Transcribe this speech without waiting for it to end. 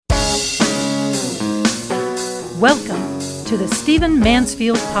Welcome to the Stephen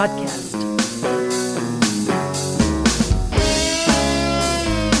Mansfield Podcast.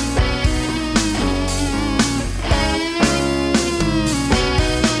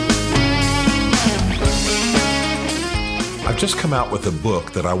 I've just come out with a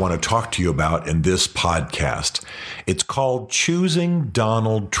book that I want to talk to you about in this podcast. It's called Choosing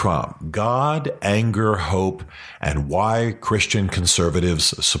Donald Trump: God, Anger, Hope, and Why Christian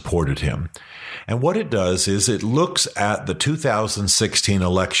Conservatives Supported Him. And what it does is it looks at the 2016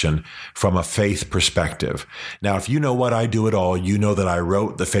 election from a faith perspective. Now, if you know what I do at all, you know that I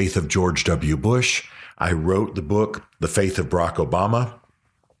wrote The Faith of George W. Bush. I wrote the book, The Faith of Barack Obama.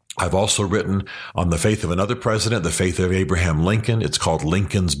 I've also written on the faith of another president, the faith of Abraham Lincoln. It's called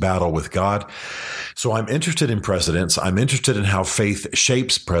Lincoln's Battle with God. So I'm interested in presidents. I'm interested in how faith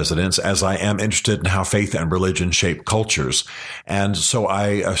shapes presidents, as I am interested in how faith and religion shape cultures. And so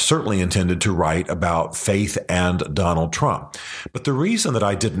I certainly intended to write about faith and Donald Trump. But the reason that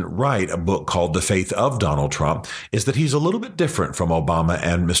I didn't write a book called The Faith of Donald Trump is that he's a little bit different from Obama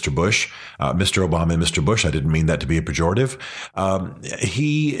and Mr. Bush. Mr. Obama and Mr. Bush, I didn't mean that to be a pejorative.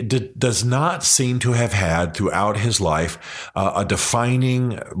 He does not seem to have had throughout his life a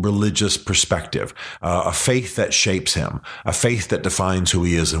defining religious perspective, a faith that shapes him, a faith that defines who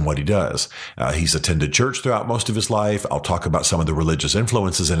he is and what he does. He's attended church throughout most of his life. I'll talk about some of the religious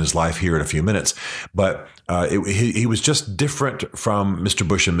influences in his life here in a few minutes, but he was just different from Mr.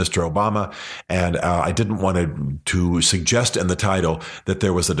 Bush and Mr. Obama, and I didn't want to suggest in the title that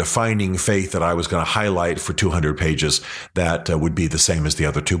there was a defining faith that I was going to highlight for 200 pages that would be the same as the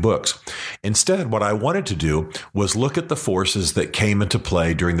other two books. Instead, what I wanted to do was look at the forces that came into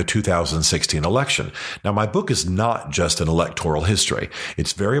play during the 2016 election. Now, my book is not just an electoral history.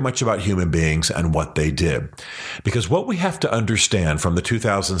 It's very much about human beings and what they did. Because what we have to understand from the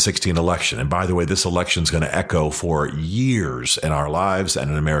 2016 election, and by the way, this election is going to echo for years in our lives and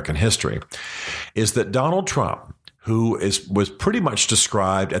in American history, is that Donald Trump, who was pretty much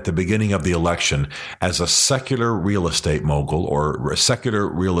described at the beginning of the election as a secular real estate mogul or a secular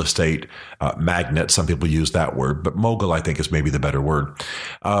real estate magnate. Some people use that word, but mogul, I think, is maybe the better word.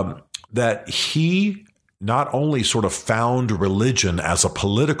 That he not only sort of found religion as a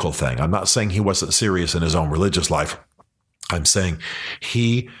political thing. I'm not saying he wasn't serious in his own religious life. I'm saying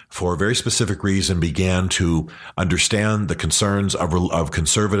he, for a very specific reason, began to understand the concerns of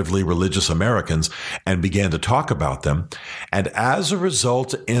conservatively religious Americans and began to talk about them. And as a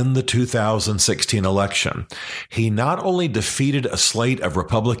result, in the 2016 election, he not only defeated a slate of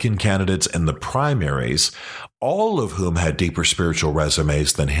Republican candidates in the primaries, all of whom had deeper spiritual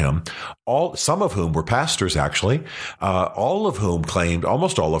resumes than him, some of whom were pastors, actually,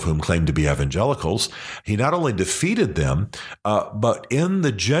 almost all of whom claimed to be evangelicals. He not only defeated them, but in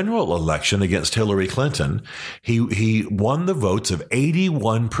the general election against Hillary Clinton, he won the votes of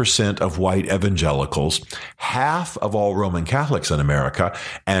 81% of white evangelicals, half of all Roman Catholics in America,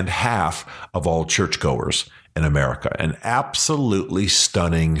 and half of all churchgoers in America. An absolutely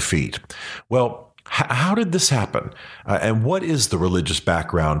stunning feat. Well, how did this happen? And what is the religious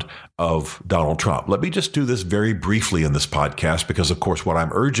background of Donald Trump? Let me just do this very briefly in this podcast, because, of course, what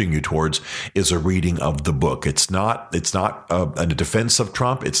I'm urging you towards is a reading of the book. It's not a defense of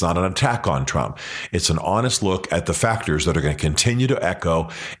Trump. It's not an attack on Trump. It's an honest look at the factors that are going to continue to echo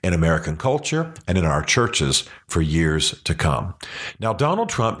in American culture and in our churches for years to come. Now, Donald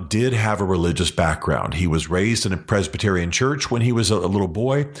Trump did have a religious background. He was raised in a Presbyterian church when he was a little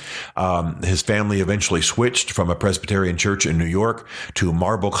boy. His family eventually switched from a Presbyterian church in New York to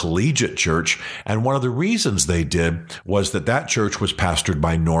Marble Collegiate Church. And one of the reasons they did was that church was pastored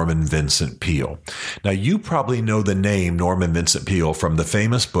by Norman Vincent Peale. Now, you probably know the name Norman Vincent Peale from the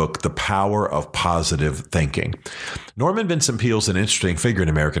famous book, The Power of Positive Thinking. Norman Vincent Peale is an interesting figure in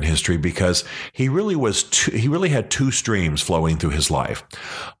American history because he really had two streams flowing through his life.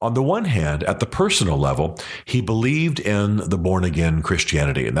 On the one hand, at the personal level, he believed in the born-again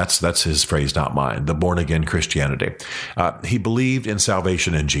Christianity, and that's his phrase, not mine, the born-again Christianity. He believed in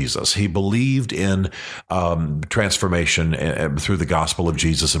salvation in Jesus. He believed in transformation through the gospel of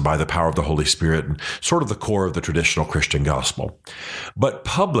Jesus and by the power of the Holy Spirit, and sort of the core of the traditional Christian gospel. But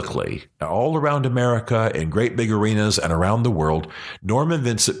publicly, all around America, in great big arenas and around the world, Norman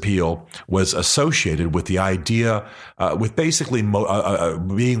Vincent Peale was associated with the idea, with basically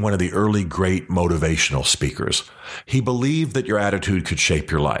being one of the early great motivational speakers. He believed that your attitude could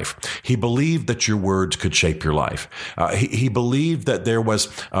shape your life. He believed that your words could shape your life. He believed that there was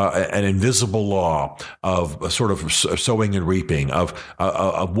an invisible law of sort of sowing and reaping, of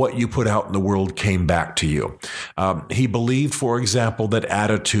what you put out in the world came back to you. He believed, for example, that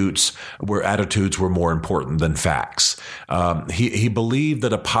attitudes were more important than facts. He believed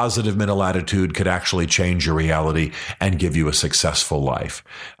that a positive mental attitude could actually change your reality and give you a successful life.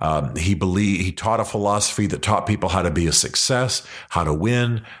 He taught a philosophy that taught people how to be a success, how to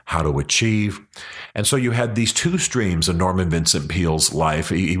win, how to achieve. And so you had these two streams of Norman Vincent Peale's life.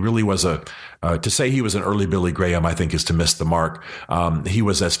 He really was to say he was an early Billy Graham, I think, is to miss the mark. He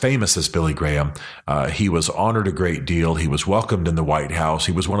was as famous as Billy Graham. He was honored a great deal. He was welcomed in the White House.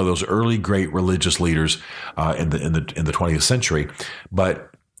 He was one of those early great religious leaders in the 20th century. But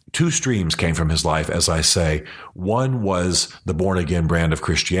two streams came from his life, as I say. One was the born-again brand of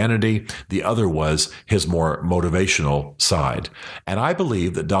Christianity. The other was his more motivational side. And I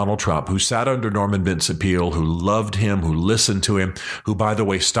believe that Donald Trump, who sat under Norman Vincent Peale, who loved him, who listened to him, who, by the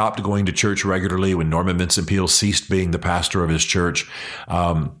way, stopped going to church regularly when Norman Vincent Peale ceased being the pastor of his church,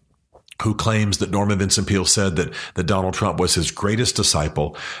 who claims that Norman Vincent Peale said that Donald Trump was his greatest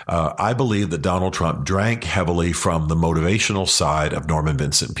disciple. I believe that Donald Trump drank heavily from the motivational side of Norman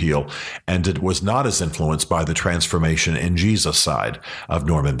Vincent Peale, and it was not as influenced by the transformation in Jesus side of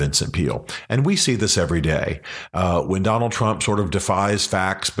Norman Vincent Peale. And we see this every day. When Donald Trump sort of defies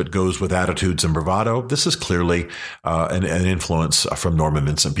facts but goes with attitudes and bravado, this is clearly an influence from Norman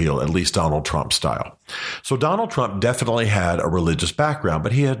Vincent Peale, at least Donald Trump style. So Donald Trump definitely had a religious background,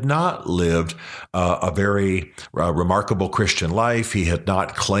 but he had not lived a very remarkable Christian life. He had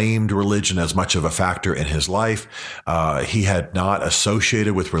not claimed religion as much of a factor in his life. He had not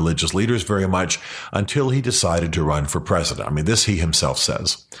associated with religious leaders very much until he decided to run for president. I mean, this he himself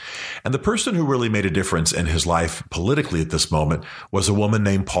says. And the person who really made a difference in his life politically at this moment was a woman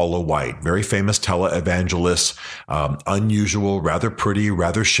named Paula White, very famous televangelist, unusual, rather pretty,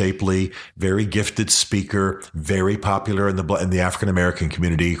 rather shapely, very gifted speaker, very popular in the African-American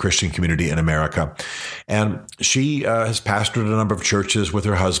community, Christian community in America. And she has pastored a number of churches with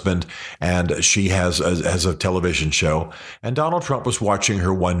her husband, and she has a television show. And Donald Trump was watching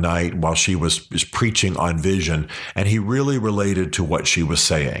her one night while she was preaching on vision, and he really related to what she was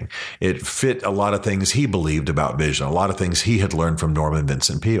saying. It fit a lot of things he believed about vision, a lot of things he had learned from Norman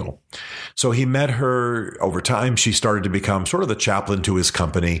Vincent Peale. So he met her over time. She started to become sort of the chaplain to his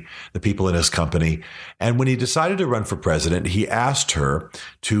company, the people in his company. And when he decided to run for president, he asked her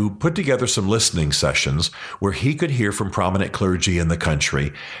to put together some listening sessions where he could hear from prominent clergy in the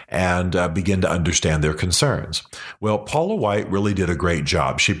country and begin to understand their concerns. Well, Paula White really did a great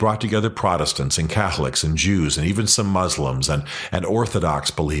job. She brought together Protestants and Catholics and Jews and even some Muslims and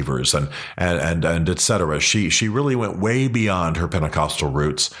Orthodox believers and et cetera. She really went way beyond her Pentecostal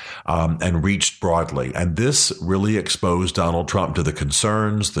roots and reached broadly. And this really exposed Donald Trump to the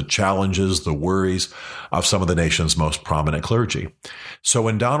concerns, the challenges, the worries of some of the nation's most prominent clergy. So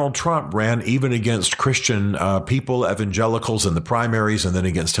when Donald Trump ran even against Christian people, evangelicals in the primaries, and then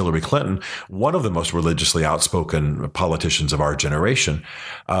against Hillary Clinton, one of the most religiously outspoken politicians of our generation,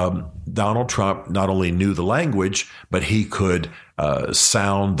 Donald Trump not only knew the language, but he could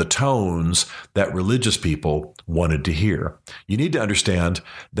sound the tones that religious people wanted to hear. You need to understand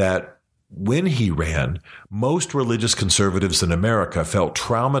that when he ran, most religious conservatives in America felt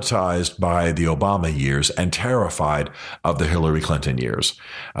traumatized by the Obama years and terrified of the Hillary Clinton years.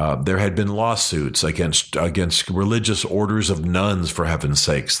 There had been lawsuits against religious orders of nuns, for heaven's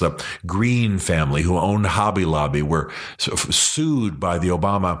sakes. The Green family, who owned Hobby Lobby, were sued by the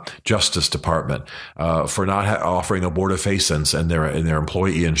Obama Justice Department for not offering abortifacients in their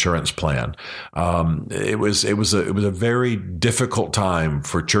employee insurance plan. It was a very difficult time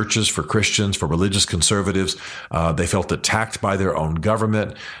for churches, for Christians, for religious conservatives. They felt attacked by their own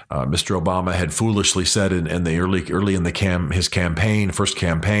government. Mr. Obama had foolishly said in the early in his first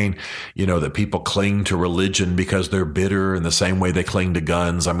campaign, that people cling to religion because they're bitter in the same way they cling to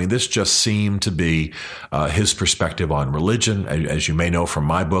guns. I mean, this just seemed to be his perspective on religion. As you may know from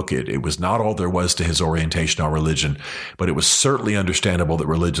my book, it was not all there was to his orientation on religion, but it was certainly understandable that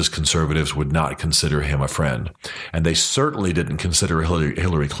religious conservatives would not consider him a friend. And they certainly didn't consider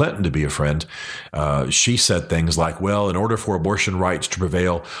Hillary Clinton to be a friend. She said things like, well, in order for abortion rights to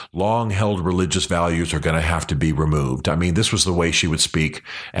prevail, long-held religious values are going to have to be removed. I mean, this was the way she would speak,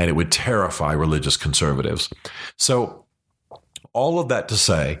 and it would terrify religious conservatives. So all of that to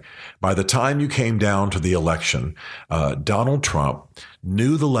say, by the time you came down to the election, Donald Trump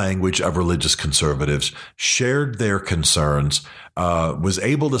knew the language of religious conservatives, shared their concerns, was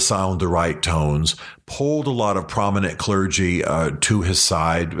able to sound the right tones, pulled a lot of prominent clergy to his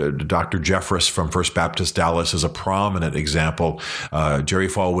side. Dr. Jeffress from First Baptist Dallas is a prominent example. Jerry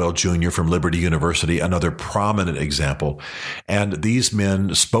Falwell Jr. from Liberty University, another prominent example. And these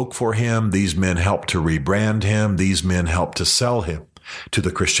men spoke for him. These men helped to rebrand him. These men helped to sell him to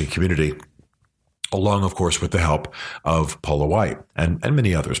the Christian community, along, of course, with the help of Paula White and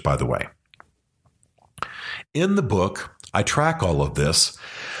many others, by the way. In the book, I track all of this.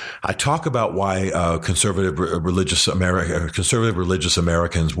 I talk about why conservative religious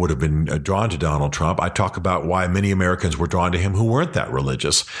Americans would have been drawn to Donald Trump. I talk about why many Americans were drawn to him who weren't that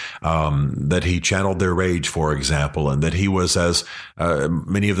religious, that he channeled their rage, for example, and that he was, as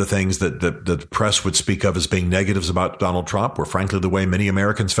many of the things that the press would speak of as being negatives about Donald Trump were frankly the way many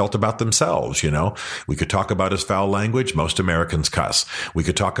Americans felt about themselves. We could talk about his foul language. Most Americans cuss. We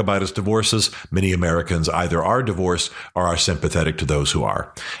could talk about his divorces. Many Americans either are divorced or are sympathetic to those who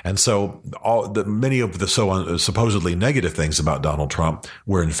are. And so many of the supposedly negative things about Donald Trump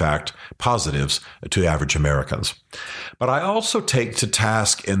were, in fact, positives to average Americans. But I also take to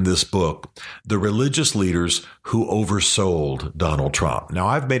task in this book the religious leaders who oversold Donald Trump. Now,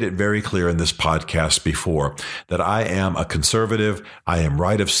 I've made it very clear in this podcast before that I am a conservative, I am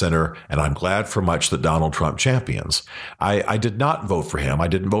right of center, and I'm glad for much that Donald Trump champions. I did not vote for him. I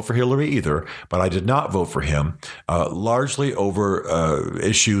didn't vote for Hillary either, but I did not vote for him, largely over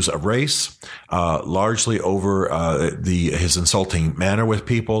issues of race, largely over his insulting manner with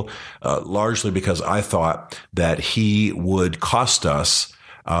people, largely because I thought that he would cost us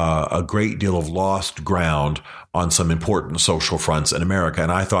a great deal of lost ground on some important social fronts in America.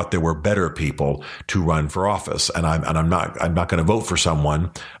 And I thought there were better people to run for office. And I'm not going to vote for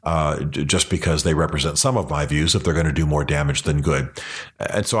someone just because they represent some of my views if they're going to do more damage than good.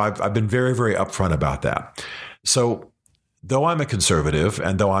 And so I've been very, very upfront about that. So though I'm a conservative,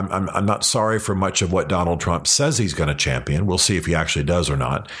 and though I'm not sorry for much of what Donald Trump says he's going to champion, we'll see if he actually does or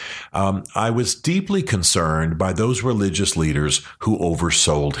not. I was deeply concerned by those religious leaders who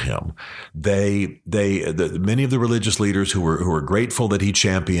oversold him. Many of the religious leaders who were grateful that he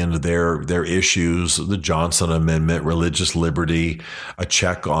championed their issues, the Johnson Amendment, religious liberty, a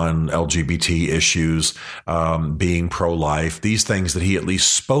check on LGBT issues, being pro-life, these things that he at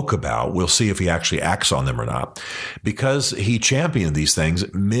least spoke about. We'll see if he actually acts on them or not. Because he championed these things,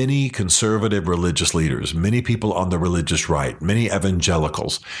 many conservative religious leaders, many people on the religious right, many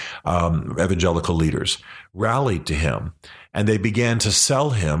evangelical leaders rallied to him. And they began to sell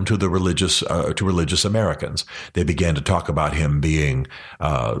him to the religious Americans. They began to talk about him being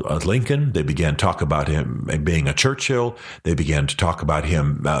a Lincoln. They began to talk about him being a Churchill. They began to talk about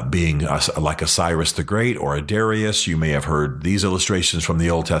him being like a Cyrus the Great or a Darius. You may have heard these illustrations from the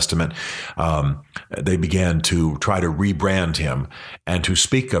Old Testament. They began to try to rebrand him and to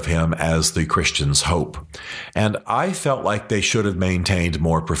speak of him as the Christian's hope. And I felt like they should have maintained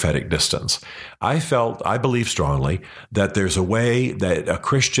more prophetic distance. I believe strongly that there's a way that a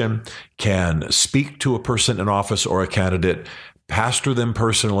Christian can speak to a person in office or a candidate, pastor them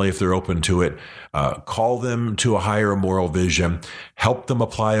personally if they're open to it, call them to a higher moral vision, help them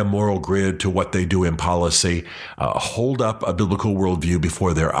apply a moral grid to what they do in policy, hold up a biblical worldview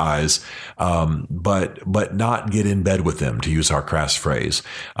before their eyes, but not get in bed with them, to use our crass phrase,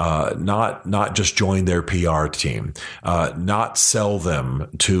 not just join their PR team, not sell them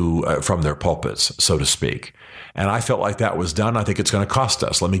from their pulpits, so to speak. And I felt like that was done. I think it's going to cost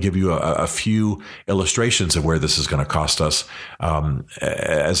us. Let me give you a few illustrations of where this is going to cost us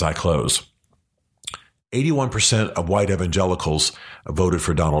as I close. 81% of white evangelicals voted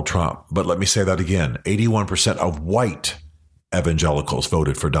for Donald Trump. But let me say that again. 81% of white evangelicals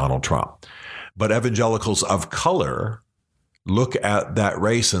voted for Donald Trump. But evangelicals of color look at that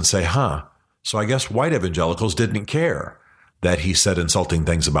race and say, so I guess white evangelicals didn't care that he said insulting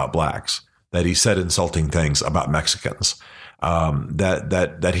things about blacks, that he said insulting things about Mexicans,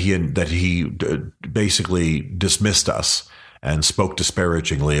 that he basically dismissed us and spoke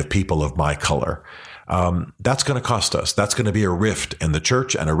disparagingly of people of my color. That's going to cost us. That's going to be a rift in the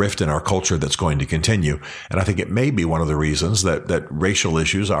church and a rift in our culture that's going to continue. And I think it may be one of the reasons that racial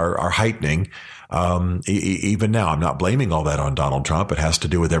issues are heightening even now. I'm not blaming all that on Donald Trump. It has to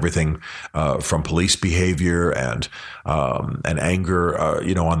do with everything from police behavior and anger,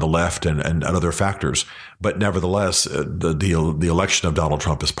 on the left and other factors. But nevertheless, the election of Donald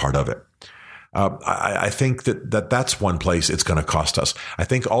Trump is part of it. I think that's one place it's going to cost us. I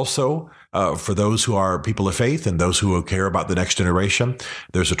think also for those who are people of faith and those who care about the next generation,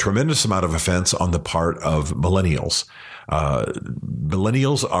 there's a tremendous amount of offense on the part of millennials.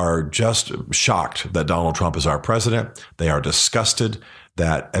 Millennials are just shocked that Donald Trump is our president. They are disgusted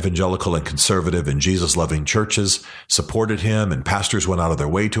that evangelical and conservative and Jesus-loving churches supported him and pastors went out of their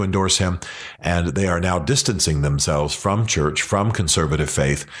way to endorse him. And they are now distancing themselves from church, from conservative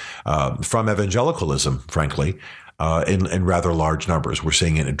faith, from evangelicalism, frankly, in rather large numbers. We're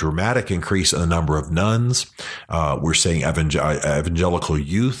seeing a dramatic increase in the number of nuns. We're seeing evangelical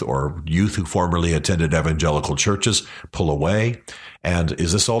youth or youth who formerly attended evangelical churches pull away. And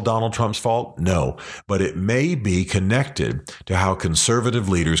is this all Donald Trump's fault? No, but it may be connected to how conservative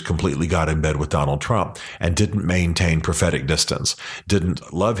leaders completely got in bed with Donald Trump and didn't maintain prophetic distance,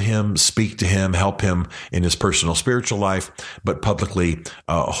 didn't love him, speak to him, help him in his personal spiritual life, but publicly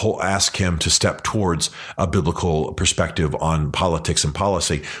ask him to step towards a biblical perspective on politics and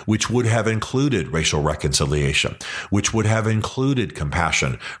policy, which would have included racial reconciliation, which would have included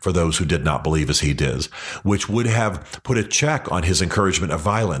compassion for those who did not believe as he did, which would have put a check on his encouragement of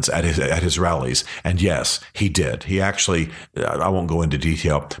violence at his rallies. And yes, he did. He actually, I won't go into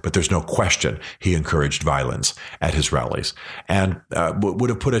detail, but there's no question he encouraged violence at his rallies and would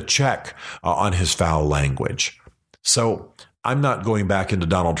have put a check on his foul language. So I'm not going back into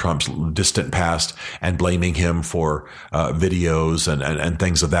Donald Trump's distant past and blaming him for videos and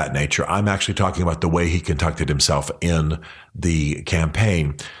things of that nature. I'm actually talking about the way he conducted himself in the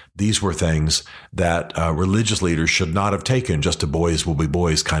campaign. These were things that religious leaders should not have taken just a boys will be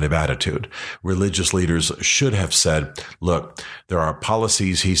boys kind of attitude. Religious leaders should have said, look, there are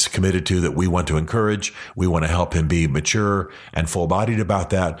policies he's committed to that we want to encourage. We want to help him be mature and full-bodied about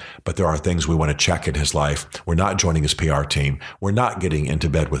that. But there are things we want to check in his life. We're not joining his PR team. We're not getting into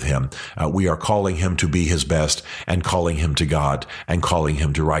bed with him. We are calling him to be his best and calling him to God and calling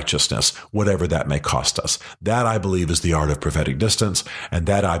him to righteousness, whatever that may cost us. That, I believe, is the art of prophetic distance. And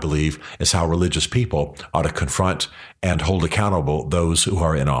that, I believe, is how religious people ought to confront and hold accountable those who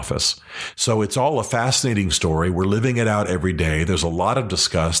are in office. So it's all a fascinating story. We're living it out every day. There's a lot of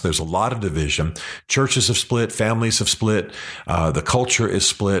disgust. There's a lot of division. Churches have split. Families have split. The culture is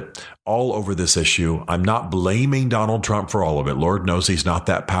split all over this issue. I'm not blaming Donald Trump for all of it. Lord knows he's not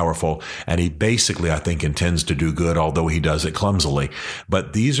that powerful. And he basically, I think, intends to do good, although he does it clumsily.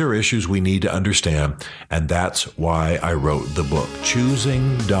 But these are issues we need to understand. And that's why I wrote the book,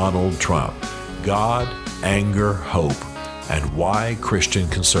 Choosing Donald Trump: God, Anger, Hope, and Why Christian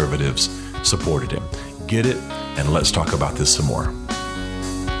Conservatives Supported Him. Get it, and let's talk about this some more.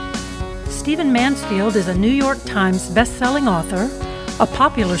 Stephen Mansfield is a New York Times best-selling author, a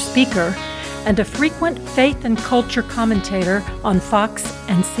popular speaker, and a frequent faith and culture commentator on Fox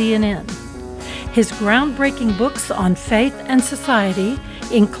and CNN. His groundbreaking books on faith and society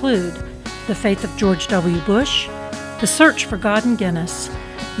include The Faith of George W. Bush, The Search for God in Guinness,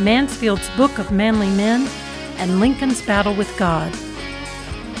 Mansfield's Book of Manly Men, and Lincoln's Battle with God.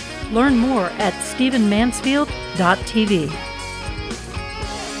 Learn more at stephenmansfield.tv.